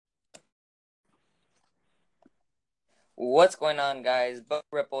What's going on, guys? Bo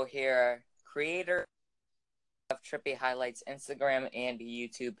Ripple here, creator of Trippy Highlights Instagram and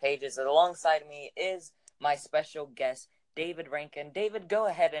YouTube pages. And alongside me is my special guest, David Rankin. David, go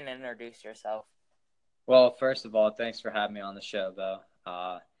ahead and introduce yourself. Well, first of all, thanks for having me on the show, Bo.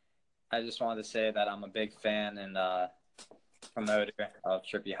 I just wanted to say that I'm a big fan and promoter of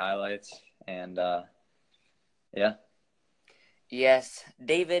Trippy Highlights, and yeah. Yes,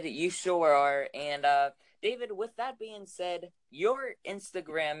 David, you sure are. And David, with that being said, your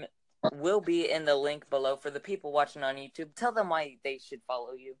Instagram will be in the link below for the people watching on YouTube. Tell them why they should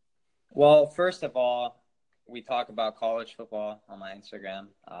follow you. Well, first of all, we talk about college football on my Instagram.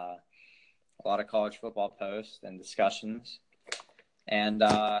 A lot of college football posts and discussions, and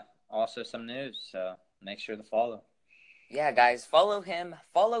also some news. So make sure to follow. Yeah, guys, follow him.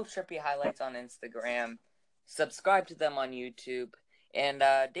 Follow Trippy Highlights on Instagram. Subscribe to them on YouTube. And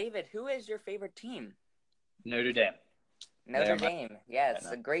David, who is your favorite team? Notre Dame. Notre Dame. Yeah, it's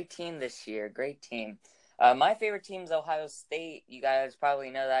a great team this year. Great team. My favorite team is Ohio State. You guys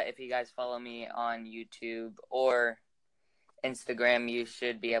probably know that if you guys follow me on YouTube or Instagram. You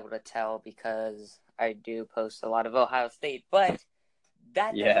should be able to tell because I do post a lot of Ohio State. But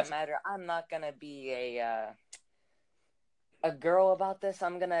that doesn't matter. I'm not going to be a girl about this.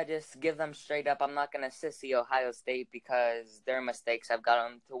 I'm gonna just give them straight up. I'm not gonna sissy Ohio State because their mistakes have got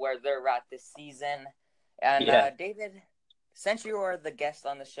them to where they're at this season. And David, since you are the guest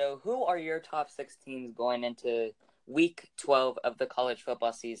on the show, who are your top 6 teams going into Week 12 of the college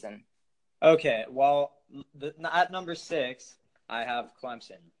football season? Okay, well, at number 6, I have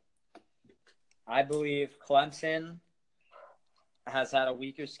Clemson. I believe Clemson has had a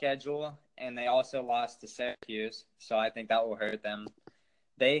weaker schedule, and they also lost to Syracuse, so I think that will hurt them.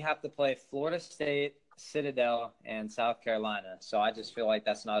 They have to play Florida State, Citadel, and South Carolina, so I just feel like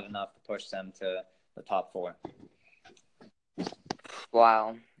that's not enough to push them to the top 4.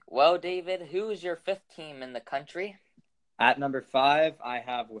 Wow. Well, David, who is your 5th team in the country? At number 5, I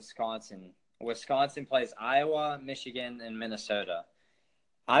have Wisconsin. Wisconsin plays Iowa, Michigan, and Minnesota.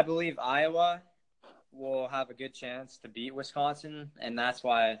 I believe Iowa will have a good chance to beat Wisconsin, and that's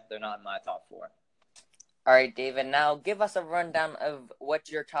why they're not in my top 4. All right, David, now give us a rundown of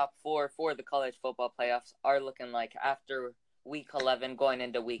what your top 4 for the college football playoffs are looking like after Week 11 going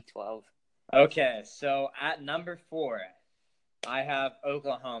into Week 12. Okay, so at number 4, I have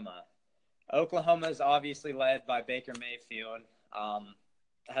Oklahoma. Oklahoma is obviously led by Baker Mayfield.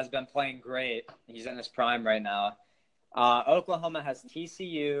 Has been playing great. He's in his prime right now. Oklahoma has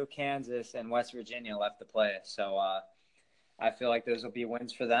TCU, Kansas, and West Virginia left to play. So I feel like those will be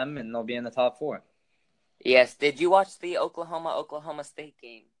wins for them, and they'll be in the top 4. Yes. Did you watch the Oklahoma State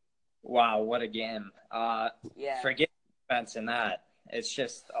game? Wow, what a game. Forget defense in that. It's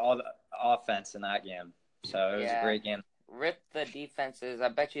just all the offense in that game. So it was a great game. Rip the defenses. I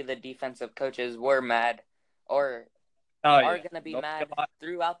bet you the defensive coaches were mad or are going to be mad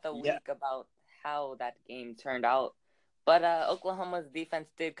throughout the week about how that game turned out. But Oklahoma's defense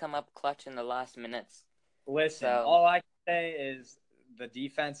did come up clutch in the last minutes. Listen, all I can say is the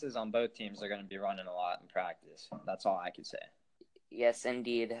defenses on both teams are going to be running a lot in practice. That's all I can say. Yes,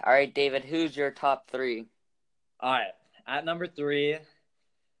 indeed. All right, David, who's your top 3? All right. At number 3,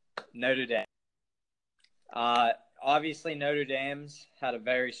 Notre Dame. Obviously, Notre Dame's had a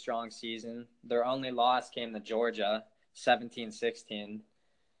very strong season. Their only loss came to Georgia, 17-16.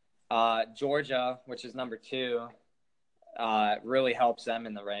 Georgia, which is number 2, really helps them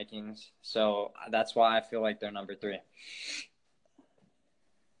in the rankings. So that's why I feel like they're number 3.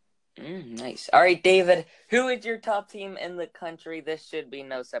 Nice. All right, David, who is your top team in the country? This should be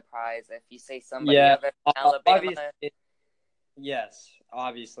no surprise if you say somebody other than Alabama.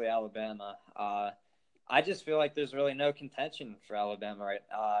 Obviously Alabama. I just feel like there's really no contention for Alabama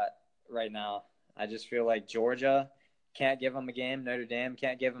right now. I just feel like Georgia can't give them a game. Notre Dame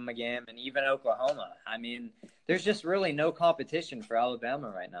can't give them a game. And even Oklahoma. I mean, there's just really no competition for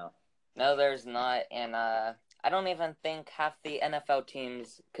Alabama right now. No, there's not. And I don't even think half the NFL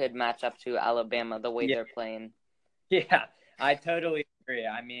teams could match up to Alabama the way they're playing. Yeah, I totally agree.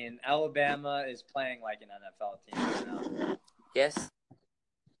 I mean, Alabama is playing like an NFL team right now. Yes,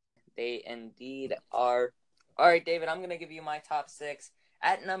 they indeed are. All right, David, I'm going to give you my top 6.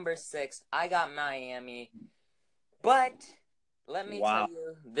 At number 6, I got Miami. But let me tell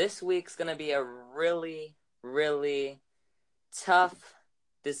you, this week's going to be a really, really tough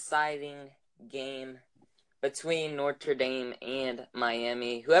deciding game between Notre Dame and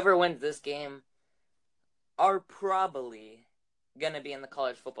Miami. Whoever wins this game are probably going to be in the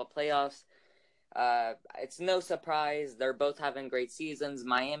college football playoffs. It's no surprise. They're both having great seasons.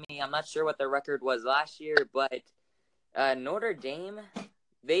 Miami, I'm not sure what their record was last year, but Notre Dame,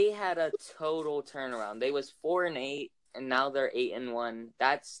 they had a total turnaround. They was 4-8, and now they're 8-1.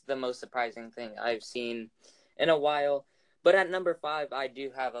 That's the most surprising thing I've seen in a while. But at number 5, I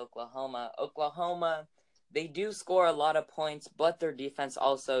do have Oklahoma. Oklahoma, they do score a lot of points, but their defense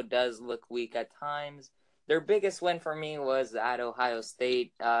also does look weak at times. Their biggest win for me was at Ohio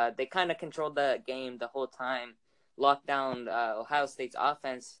State. They kind of controlled the game the whole time, locked down Ohio State's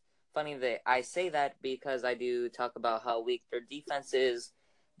offense. Funny that I say that because I do talk about how weak their defense is.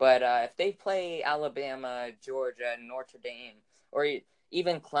 But if they play Alabama, Georgia, Notre Dame, or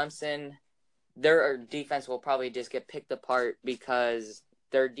even Clemson, their defense will probably just get picked apart because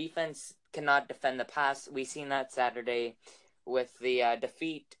their defense cannot defend the pass. We seen that Saturday with the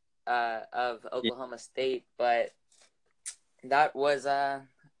defeat of Oklahoma State, but that was a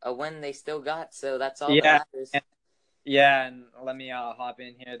win they still got, so that's all that Yeah, matters. yeah, and let me hop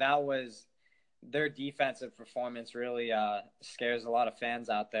in here. That was their defensive performance really scares a lot of fans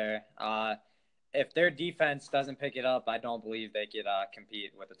out there. If their defense doesn't pick it up, I don't believe they could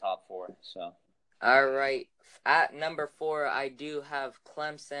compete with the top 4. So, All right, at number 4, I do have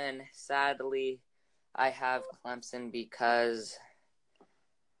Clemson. Sadly, I have Clemson because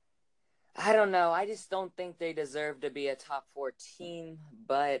I don't know. I just don't think they deserve to be a top 4 team,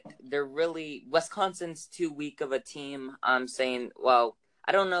 but they're really Wisconsin's too weak of a team. I'm saying, well,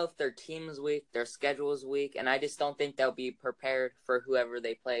 I don't know if their team's weak, their schedule's weak, and I just don't think they'll be prepared for whoever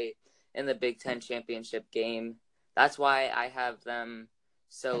they play in the Big Ten championship game. That's why I have them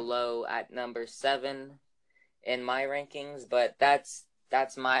so low at number 7 in my rankings, but that's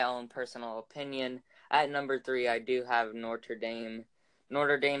my own personal opinion. At number 3, I do have Notre Dame.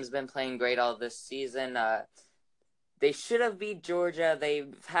 Notre Dame's been playing great all this season. They should have beat Georgia. They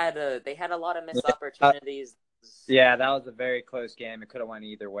had a lot of missed opportunities. Yeah, that was a very close game. It could have went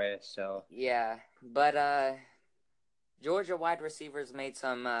either way. So yeah, but Georgia wide receivers made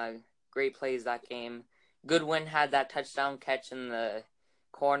some great plays that game. Goodwin had that touchdown catch in the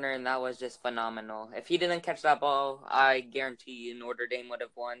corner, and that was just phenomenal. If he didn't catch that ball, I guarantee you Notre Dame would have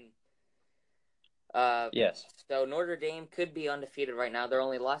won. Yes. So Notre Dame could be undefeated right now. Their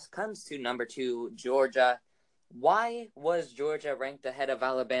only loss comes to number 2, Georgia. Why was Georgia ranked ahead of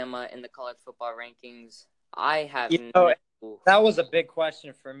Alabama in the college football rankings? I have no. That was a big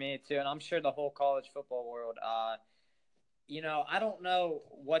question for me too, and I'm sure the whole college football world. I don't know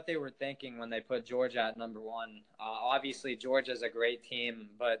what they were thinking when they put Georgia at number 1. Obviously, Georgia's a great team,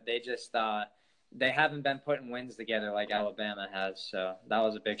 but they just they haven't been putting wins together like Alabama has. So that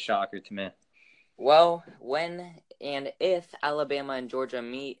was a big shocker to me. Well, when and if Alabama and Georgia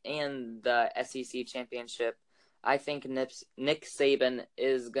meet in the SEC championship, I think Nick Saban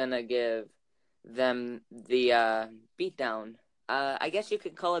is gonna give them the beatdown. I guess you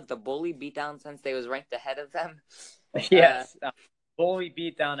could call it the bully beatdown since they was ranked ahead of them. Yes, bully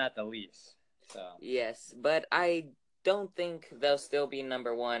beatdown at the least. So yes, but I don't think they'll still be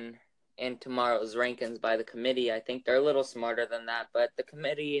number 1 in tomorrow's rankings by the committee. I think they're a little smarter than that, but the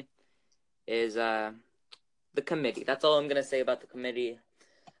committee is the committee. That's all I'm gonna say about the committee.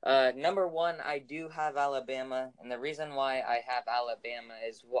 Number 1, I do have Alabama, and the reason why I have Alabama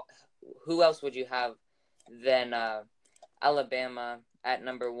is who else would you have than Alabama at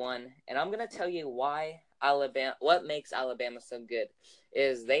number 1? And I'm gonna tell you why Alabama. What makes Alabama so good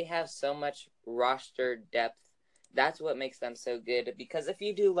is they have so much roster depth. That's what makes them so good. Because if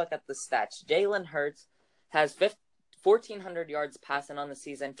you do look at the stats, Jalen Hurts has 1,400 yards passing on the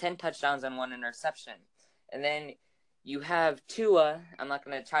season, 10 touchdowns and 1 interception, and then you have Tua. I'm not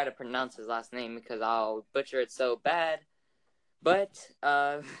going to try to pronounce his last name because I'll butcher it so bad. But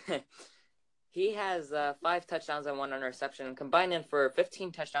he has 5 touchdowns and 1 interception, combining for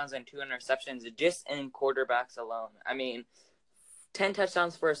 15 touchdowns and 2 interceptions just in quarterbacks alone. I mean, 10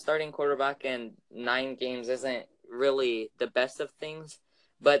 touchdowns for a starting quarterback in 9 games isn't really the best of things,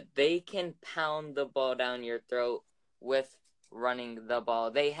 but they can pound the ball down your throat with running the ball.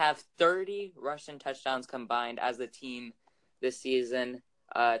 They have 30 rushing touchdowns combined as a team this season.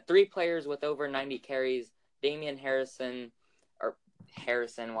 3 players with over 90 carries. Damian Harris,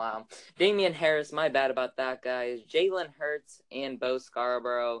 my bad about that, guys. Jalen Hurts and Bo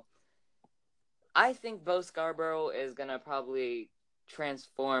Scarborough. I think Bo Scarborough is going to probably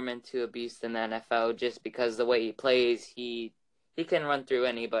transform into a beast in the NFL just because the way he plays, he can run through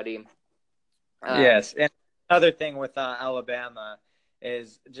anybody. Yes, and another thing with Alabama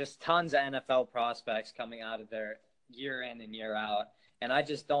is just tons of NFL prospects coming out of there year in and year out, and I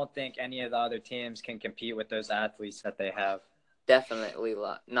just don't think any of the other teams can compete with those athletes that they have. Definitely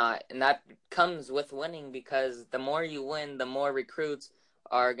not, and that comes with winning because the more you win, the more recruits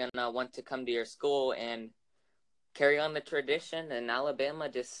are gonna want to come to your school, and carry on the tradition, and Alabama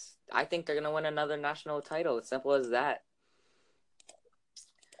I think they're going to win another national title. It's simple as that.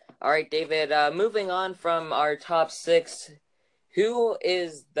 All right, David, moving on from our top 6, who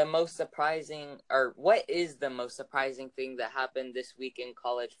is the most surprising, or what is the most surprising thing that happened this week in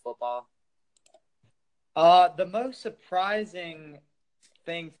college football? The most surprising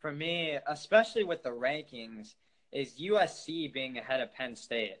thing for me, especially with the rankings, is USC being ahead of Penn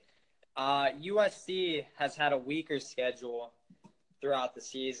State. USC has had a weaker schedule throughout the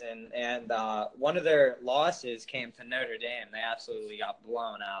season, and one of their losses came to Notre Dame. They absolutely got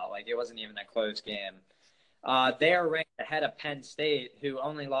blown out. Like, it wasn't even a close game. They are ranked ahead of Penn State, who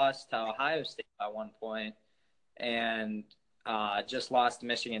only lost to Ohio State by 1 point, and just lost to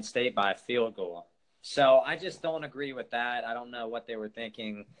Michigan State by a field goal. So I just don't agree with that. I don't know what they were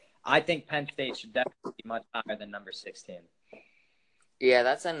thinking. I think Penn State should definitely be much higher than number 16. Yeah,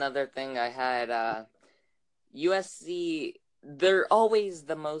 that's another thing I had. USC, they're always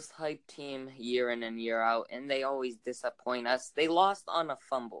the most hyped team year in and year out, and they always disappoint us. They lost on a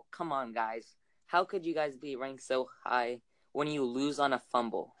fumble. Come on, guys. How could you guys be ranked so high when you lose on a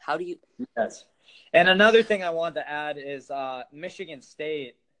fumble? How do you... Yes. And another thing I wanted to add is Michigan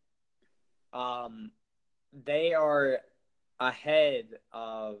State, they are ahead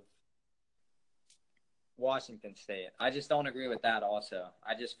of Washington State. I just don't agree with that also.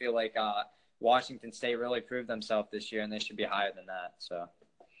 I just feel like Washington State really proved themselves this year, and they should be higher than that. So,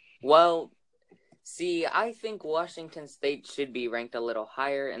 well, see, I think Washington State should be ranked a little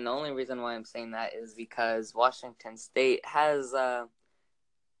higher, and the only reason why I'm saying that is because Washington State has,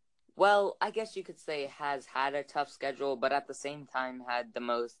 well, I guess you could say has had a tough schedule, but at the same time had the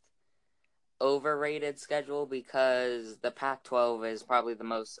most overrated schedule because the Pac-12 is probably the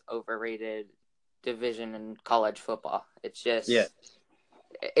most overrated division in college football. It's just,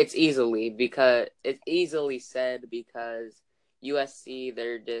 it's easily said because USC,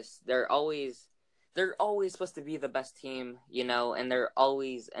 they're always supposed to be the best team, and they're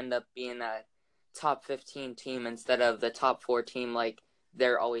always end up being a top 15 team instead of the top 4 team like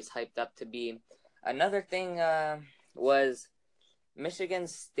they're always hyped up to be. Another thing was Michigan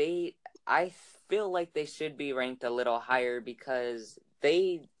State. I feel like they should be ranked a little higher because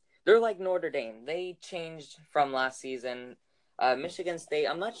they're like Notre Dame. They changed from last season. Michigan State,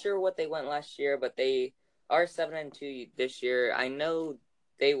 I'm not sure what they went last year, but they are 7-2 this year. I know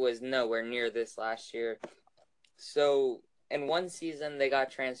they was nowhere near this last year. So in one season they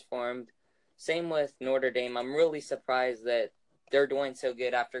got transformed. Same with Notre Dame. I'm really surprised that they're doing so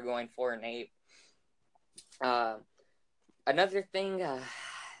good after going 4-8. Another thing,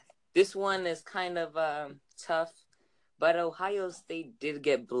 this one is kind of tough, but Ohio State did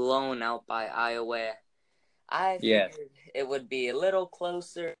get blown out by Iowa. I figured it would be a little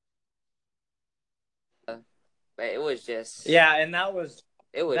closer, but it was just and it was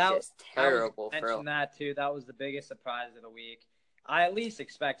just terrible. I mentioned that too. That was the biggest surprise of the week. I at least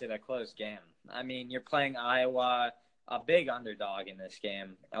expected a close game. I mean, you're playing Iowa, a big underdog in this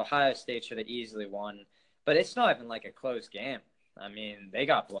game. Ohio State should have easily won, but it's not even like a close game. I mean, they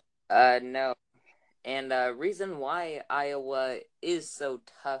got blown. No. And reason why Iowa is so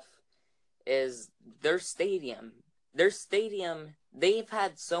tough is their stadium. They've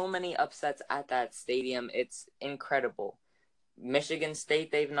had so many upsets at that stadium. It's incredible. Michigan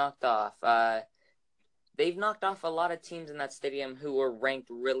State, they've knocked off. They've knocked off a lot of teams in that stadium who were ranked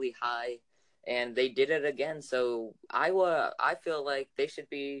really high, and they did it again. So Iowa, I feel like they should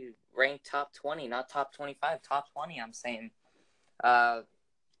be ranked top 20, not top 25, top 20, I'm saying.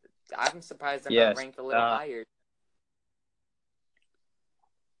 I'm surprised they're not ranked a little higher.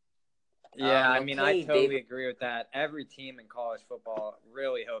 Yeah, I mean, I totally agree with that. Every team in college football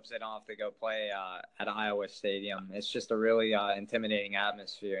really hopes they don't have to go play at Iowa Stadium. It's just a really intimidating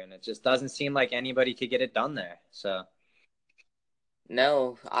atmosphere, and it just doesn't seem like anybody could get it done there. So,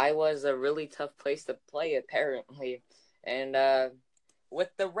 no, Iowa's a really tough place to play, apparently. And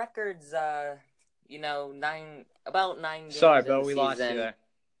with the records, about 9 games. Sorry, Bo, we lost you there.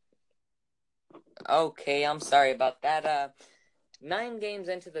 Okay, I'm sorry about that. 9 games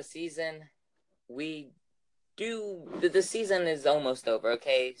into the season, the season is almost over,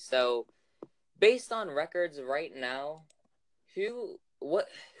 okay? So, based on records right now, who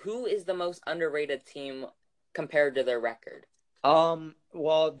is the most underrated team compared to their record?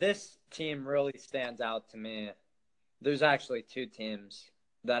 Well, this team really stands out to me. There's actually 2 teams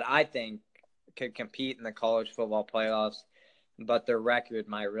that I think could compete in the college football playoffs, but their record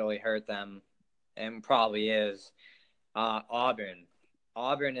might really hurt them, and probably is. Auburn.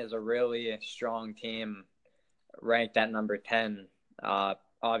 Auburn is a really strong team, ranked at number 10.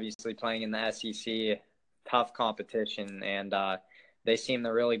 Obviously playing in the SEC, tough competition, and they seem to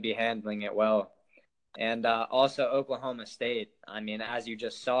really be handling it well. And also Oklahoma State. I mean, as you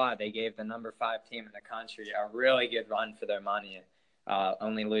just saw, they gave the number 5 team in the country a really good run for their money,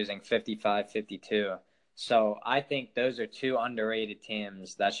 only losing 55-52. So I think those are 2 underrated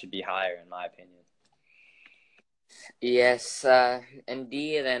teams that should be higher, in my opinion. Yes,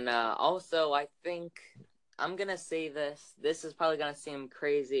 indeed. And also, I think I'm going to say this. This is probably going to seem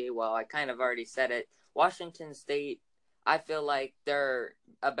crazy. Well, I kind of already said it. Washington State, I feel like they're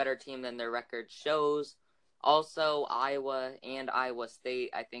a better team than their record shows. Also, Iowa and Iowa State,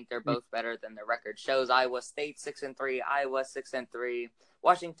 I think they're both better than their record shows. Iowa State 6-3, Iowa 6-3,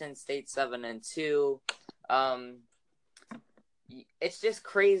 Washington State 7-2. It's just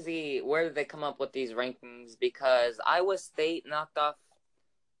crazy where did they come up with these rankings, because Iowa State knocked off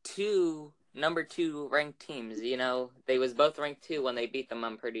 2 number 2 ranked teams. You know, they was both ranked 2 when they beat them,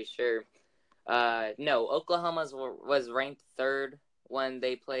 I'm pretty sure. No, Oklahoma was ranked 3rd when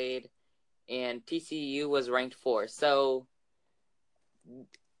they played, and TCU was ranked 4th. So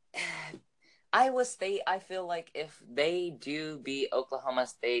Iowa State, I feel like if they do beat Oklahoma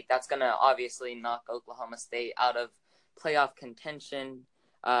State, that's going to obviously knock Oklahoma State out of playoff contention.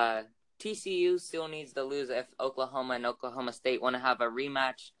 TCU still needs to lose if Oklahoma and Oklahoma State want to have a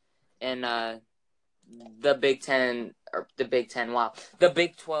rematch in the Big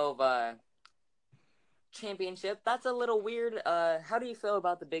 12 championship. That's a little weird. How do you feel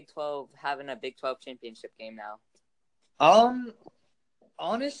about the Big 12 having a Big 12 championship game now?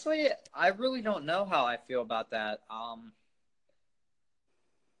 Honestly, I really don't know how I feel about that.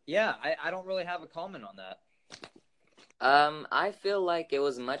 Yeah, I don't really have a comment on that. I feel like it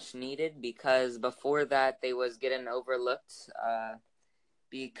was much needed, because before that they was getting overlooked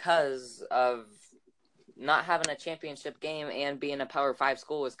because of not having a championship game, and being a Power 5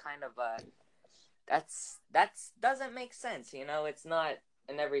 school was kind of that's doesn't make sense, you know. It's not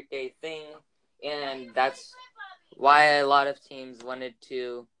an everyday thing, and that's why a lot of teams wanted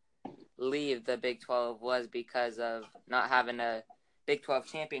to leave the Big 12, was because of not having a Big 12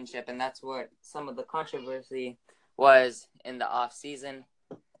 championship, and that's what some of the controversy was in the off season.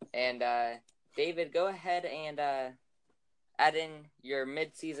 And David, go ahead and add in your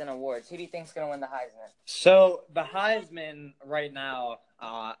mid-season awards. Who do you think's going to win the Heisman? So the Heisman right now,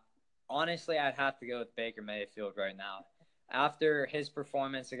 honestly, I'd have to go with Baker Mayfield right now. After his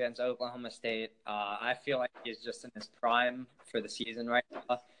performance against Oklahoma State, I feel like he's just in his prime for the season right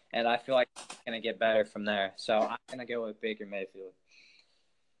now, and I feel like he's going to get better from there. So I'm going to go with Baker Mayfield.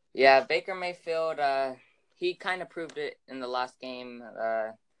 Yeah, Baker Mayfield, he kind of proved it in the last game.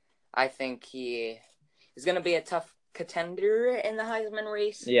 I think he is going to be a tough contender in the Heisman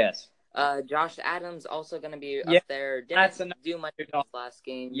race. Yes. Josh Adams also going to be up there. Didn't do much last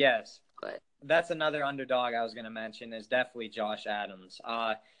game. Yes. But that's another underdog I was going to mention, is definitely Josh Adams.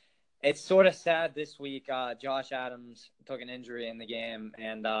 It's sort of sad this week. Josh Adams took an injury in the game,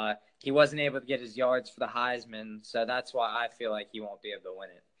 and he wasn't able to get his yards for the Heisman, so that's why I feel like he won't be able to win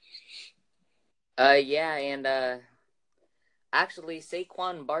it. Yeah, and actually,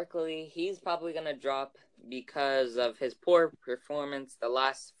 Saquon Barkley, he's probably going to drop because of his poor performance the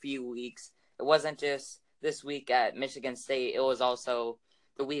last few weeks. It wasn't just this week at Michigan State. It was also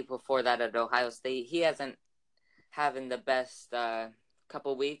the week before that at Ohio State. He hasn't having the best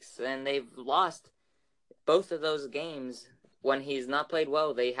couple weeks, and they've lost both of those games. When he's not played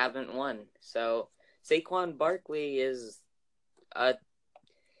well, they haven't won. So Saquon Barkley is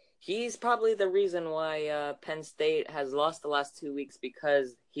he's probably the reason why Penn State has lost the last 2 weeks,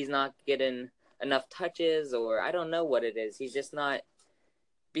 because he's not getting enough touches, or I don't know what it is. He's just not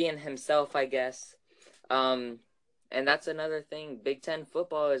being himself, I guess. And that's another thing. Big Ten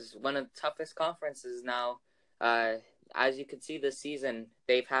football is one of the toughest conferences now. As you can see this season,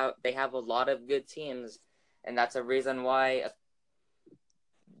 they have a lot of good teams, and that's a reason why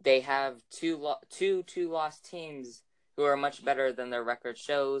they have two lost teams who are much better than their record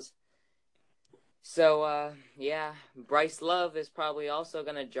shows. So, yeah, Bryce Love is probably also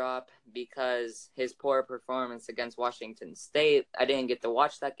going to drop because his poor performance against Washington State. I didn't get to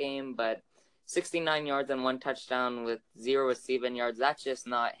watch that game, but 69 yards and 1 touchdown with 0 receiving yards, that's just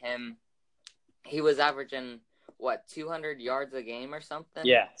not him. He was averaging, 200 yards a game or something?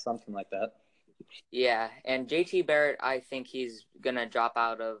 Yeah, something like that. Yeah, and JT Barrett, I think he's going to drop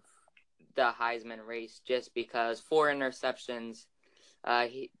out of the Heisman race just because 4 interceptions.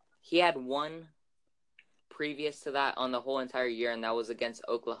 He had 1 previous to that on the whole entire year, and that was against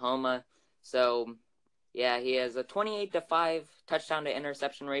Oklahoma. So, yeah, he has a 28-5 touchdown to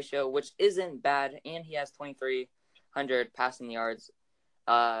interception ratio, which isn't bad, and he has 2,300 passing yards.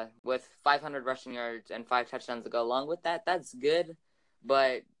 with 500 rushing yards and 5 touchdowns to go along with that. That's good,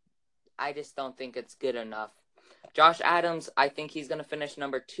 but I just don't think it's good enough. Josh Adams, I think he's going to finish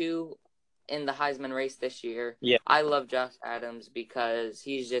number 2 in the Heisman race this year. Yeah. I love Josh Adams because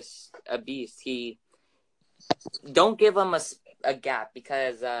he's just a beast. Don't give him a gap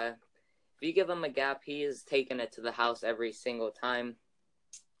because if you give him a gap, he is taking it to the house every single time.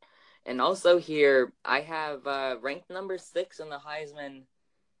 And also here, I have ranked number 6 in the Heisman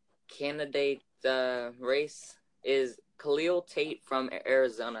candidate race is Khalil Tate from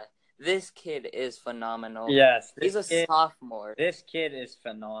Arizona. This kid is phenomenal. Yes. He's a sophomore. This kid is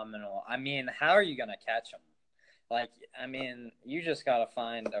phenomenal. I mean, how are you going to catch him? You just got to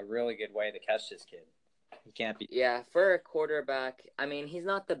find a really good way to catch this kid. He can't be. Yeah, for a quarterback, he's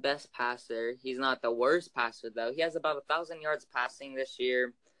not the best passer. He's not the worst passer, though. He has about 1,000 yards passing this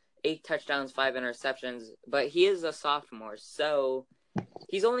year, 8 touchdowns, 5 interceptions. But he is a sophomore, so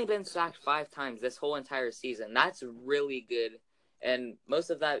he's only been sacked 5 times this whole entire season. That's really good, and most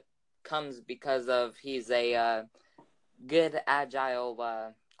of that comes because of he's a good,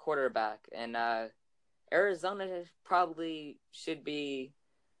 agile quarterback. And Arizona probably should be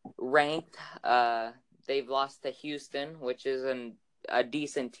ranked. They've lost to Houston, which is a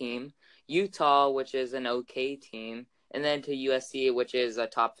decent team, Utah, which is an okay team, and then to USC, which is a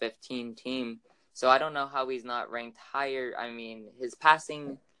top 15 team. So I don't know how he's not ranked higher. His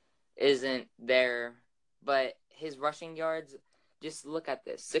passing isn't there, but his rushing yards, just look at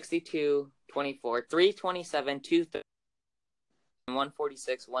this. 62, 24, 327, 230,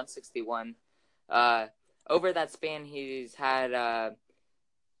 146, 161. Over that span, he's had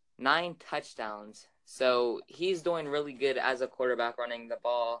 9 touchdowns. So he's doing really good as a quarterback running the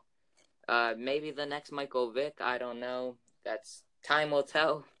ball. Maybe the next Michael Vick, I don't know. That's time will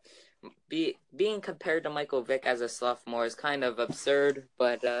tell. Being compared to Michael Vick as a sophomore is kind of absurd,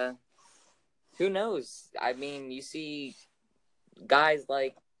 but who knows? You see guys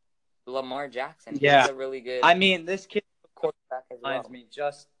like Lamar Jackson. Yeah. He's a really good this kid quarterback as well. reminds me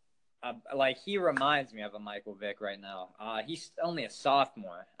he reminds me of a Michael Vick right now. He's only a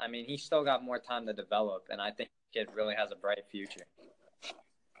sophomore. He's still got more time to develop, and I think the kid really has a bright future.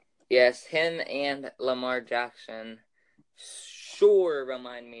 Yes, him and Lamar Jackson sure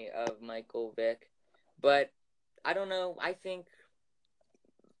remind me of Michael Vick, but I don't know. I think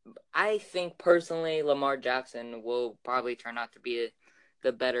personally Lamar Jackson will probably turn out to be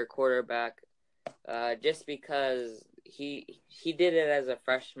the better quarterback, just because he did it as a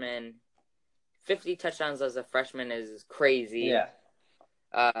freshman. 50 touchdowns as a freshman is crazy. Yeah.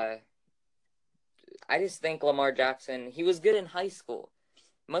 I just think Lamar Jackson, he was good in high school.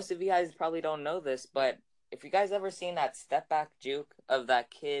 Most of you guys probably don't know this, but if you guys ever seen that step back juke of that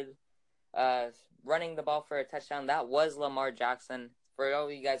kid running the ball for a touchdown, that was Lamar Jackson. For all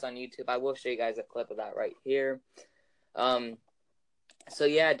of you guys on YouTube, I will show you guys a clip of that right here. So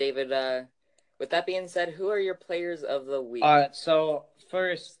yeah, David, with that being said, who are your players of the week? All right, so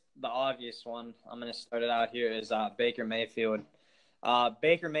first, the obvious one, I'm going to start it out here, is Baker Mayfield.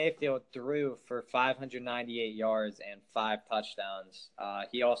 Baker Mayfield threw for 598 yards and 5 touchdowns.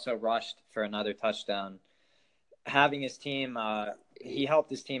 He also rushed for another touchdown. Having his team, he helped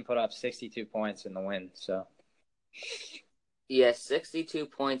his team put up 62 points in the win. So, yes, 62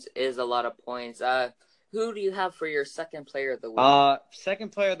 points is a lot of points. Who do you have for your second player of the week?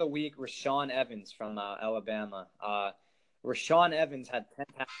 Second player of the week, Rashaan Evans from Alabama. Rashaan Evans had 10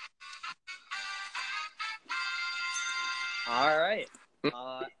 tackles. All right.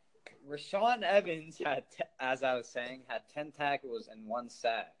 Rashaan Evans had, as I was saying, had 10 tackles and 1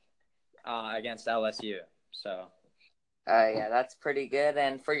 sack against LSU. So, yeah, that's pretty good.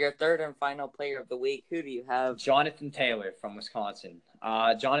 And for your third and final player of the week, who do you have? Jonathan Taylor from Wisconsin.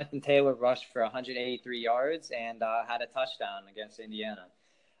 Jonathan Taylor rushed for 183 yards and had a touchdown against Indiana.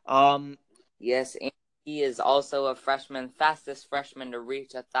 Yes, and he is also a freshman, fastest freshman to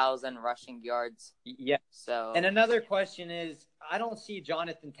reach 1,000 rushing yards. Yeah. So, and another question is, I don't see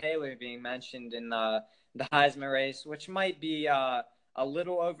Jonathan Taylor being mentioned in the Heisman race, which might be a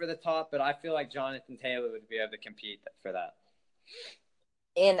little over the top, but I feel like Jonathan Taylor would be able to compete for that.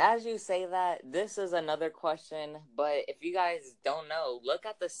 And as you say that, this is another question, but if you guys don't know, look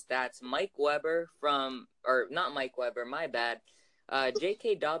at the stats. Mike Weber not Mike Weber, my bad.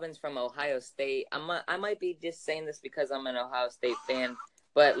 J.K. Dobbins from Ohio State. I might be just saying this because I'm an Ohio State fan,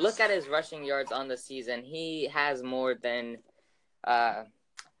 but look at his rushing yards on the season. He has more than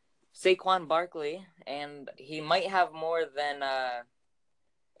Saquon Barkley, and he might have more than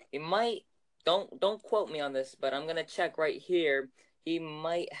don't quote me on this, but I'm gonna check right here. He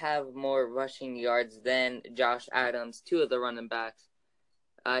might have more rushing yards than Josh Adams, 2 of the running backs.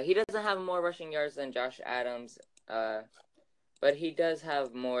 He doesn't have more rushing yards than Josh Adams, but he does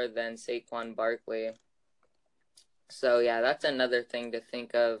have more than Saquon Barkley. So, yeah, that's another thing to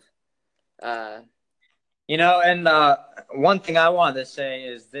think of. And one thing I wanted to say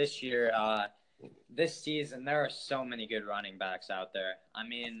is this year, this season, there are so many good running backs out there. I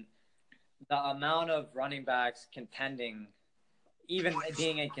mean, the amount of running backs contending, even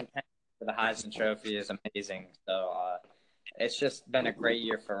being in contention for the Heisman Trophy, is amazing. So it's just been a great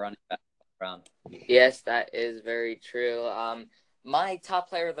year for running backs around. Yes, that is very true. My top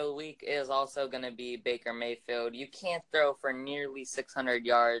player of the week is also going to be Baker Mayfield. You can't throw for nearly 600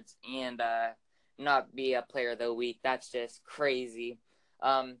 yards and not be a player of the week. That's just crazy.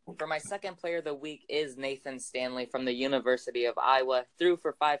 For my second player of the week is Nathan Stanley from the University of Iowa. Threw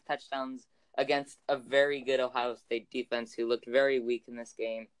for 5 touchdowns against a very good Ohio State defense who looked very weak in this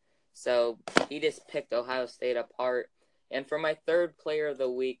game. So he just picked Ohio State apart. And for my third player of the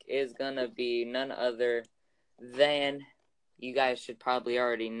week is going to be none other than, you guys should probably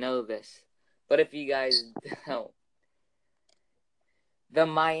already know this, but if you guys don't, the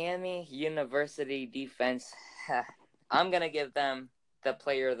Miami University defense, I'm going to give them the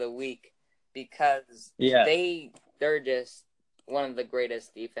player of the week because they're just one of the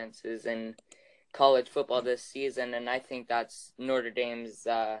greatest defenses in college football this season, and I think that's Notre Dame's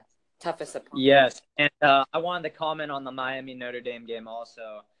toughest opponent. Yes, and I wanted to comment on the Miami-Notre Dame game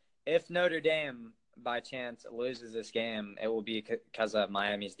also. If Notre Dame, by chance, loses this game, it will be because of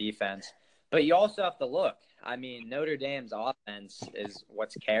Miami's defense. But you also have to look. I mean, Notre Dame's offense is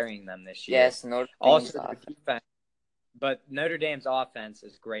what's carrying them this year. Yes, Notre Dame's defense. But Notre Dame's offense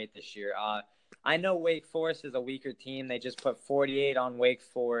is great this year. I know Wake Forest is a weaker team. They just put 48 on Wake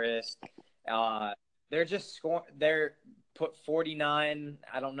Forest. They're just scoring. They're put 49,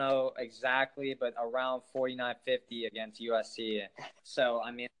 I don't know exactly, but around 49-50 against USC. So,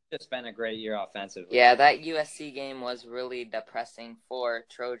 I mean, it's just been a great year offensively. Yeah, that USC game was really depressing for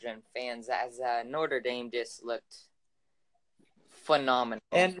Trojan fans as Notre Dame just looked phenomenal.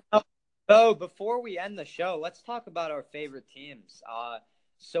 And so before we end the show, let's talk about our favorite teams.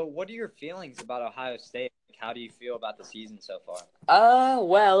 So what are your feelings about Ohio State? How do you feel about the season so far?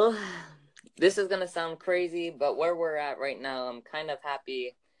 Well, this is going to sound crazy, but where we're at right now, I'm kind of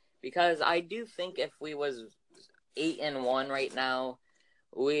happy because I do think if we was 8-1 right now,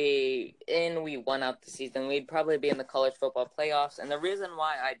 we won out the season, we'd probably be in the college football playoffs. And the reason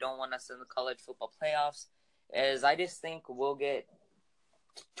why I don't want us in the college football playoffs is I just think we'll get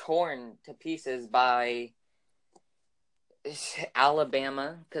torn to pieces by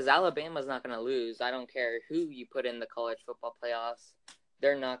Alabama, because Alabama's not going to lose. I don't care who you put in the college football playoffs.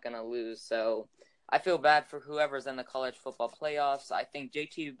 They're not going to lose. So I feel bad for whoever's in the college football playoffs. I think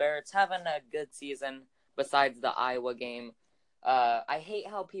JT Barrett's having a good season besides the Iowa game. I hate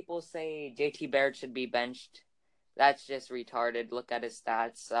how people say JT Barrett should be benched. That's just retarded. Look at his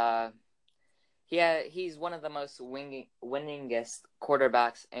stats. He's one of the most winningest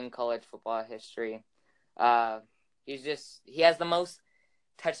quarterbacks in college football history. He has the most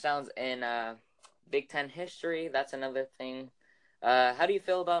touchdowns in Big Ten history. That's another thing. How do you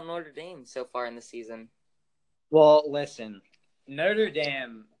feel about Notre Dame so far in the season? Well, listen, Notre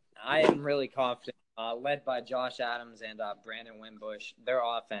Dame, I am really confident. Led by Josh Adams and Brandon Wimbush, their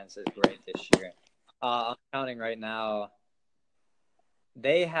offense is great this year. I'm counting right now.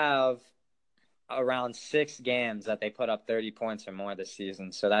 They have around 6 games that they put up 30 points or more this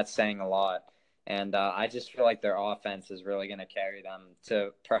season, so that's saying a lot. And I just feel like their offense is really going to carry them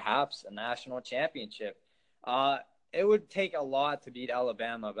to perhaps a national championship. It would take a lot to beat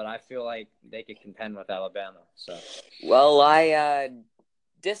Alabama, but I feel like they could contend with Alabama. So, well, I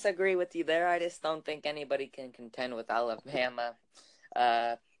disagree with you there. I just don't think anybody can contend with Alabama.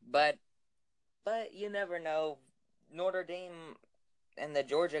 But you never know. Notre Dame in the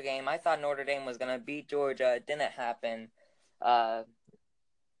Georgia game, I thought Notre Dame was going to beat Georgia. It didn't happen.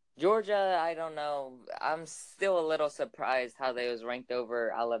 Georgia, I don't know. I'm still a little surprised how they was ranked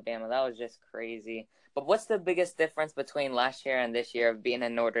over Alabama. That was just crazy. But what's the biggest difference between last year and this year of being a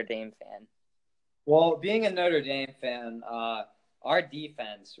Notre Dame fan? Well, being a Notre Dame fan, our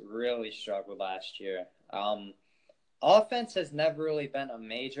defense really struggled last year. Offense has never really been a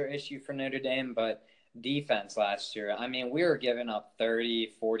major issue for Notre Dame, but defense last year, I mean, we were giving up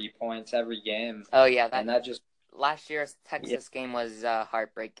 30, 40 points every game. Oh, yeah. That just last year's Texas game was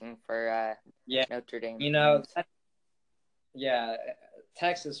heartbreaking for Notre Dame. You know,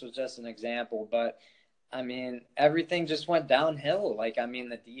 Texas was just an example, but, I mean, everything just went downhill. Like, I mean,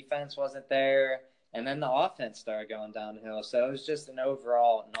 the defense wasn't there. And then the offense started going downhill. So it was just an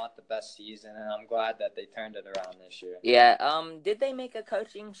overall not the best season, and I'm glad that they turned it around this year. Yeah. Did they make a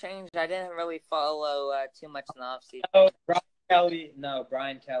coaching change? I didn't really follow too much in the offseason.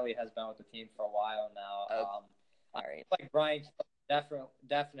 Brian Kelly has been with the team for a while now. All right. I feel like Brian Kelly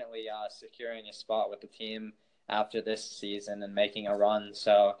definitely securing a spot with the team after this season and making a run.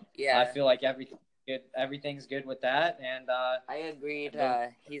 So yeah, I feel like everything's good with that. And I agreed.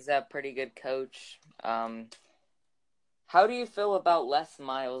 He's a pretty good coach. How do you feel about Les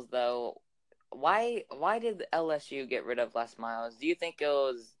Miles though? Why did LSU get rid of Les Miles? Do you think it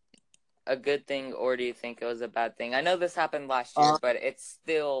was a good thing or do you think it was a bad thing? I know this happened last year, but it's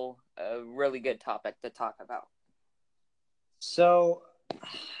still a really good topic to talk about. So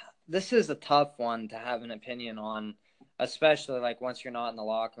this is a tough one to have an opinion on, especially like once you're not in the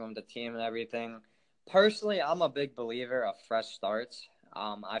locker room, the team and everything. Personally, I'm a big believer of fresh starts.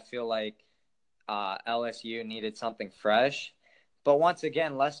 I feel like LSU needed something fresh. But once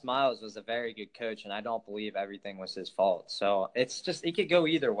again, Les Miles was a very good coach, and I don't believe everything was his fault. So it could go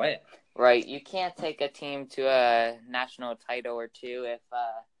either way. Right. You can't take a team to a national title or two if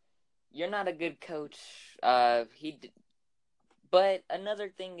you're not a good coach. But another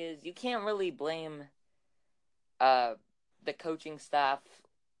thing is you can't really blame the coaching staff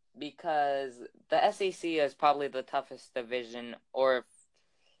because the SEC is probably the toughest division or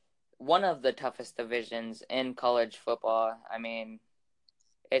one of the toughest divisions in college football. I mean,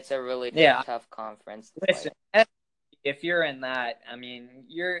 it's a really tough conference. Listen, if you're in that, I mean,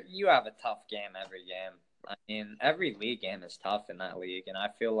 you have a tough game every game. I mean, every league game is tough in that league, and I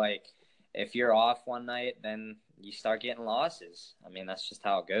feel like if you're off one night, then you start getting losses. I mean, that's just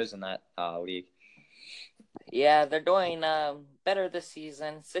how it goes in that league. Yeah, they're doing better this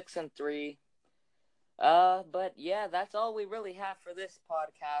season, 6-3. But yeah, that's all we really have for this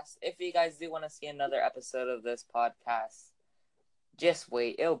podcast. If you guys do want to see another episode of this podcast, just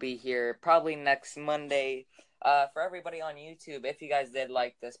wait. It'll be here probably next Monday. For everybody on YouTube, if you guys did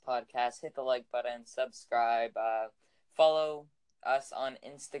like this podcast, hit the like button, subscribe, follow us on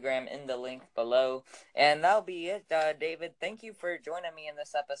Instagram in the link below. And that'll be it. David, thank you for joining me in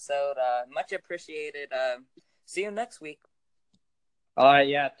this episode. Much appreciated. See you next week. All right,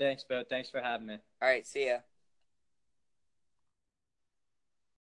 yeah, thanks, Bo. Thanks for having me. All right, see ya.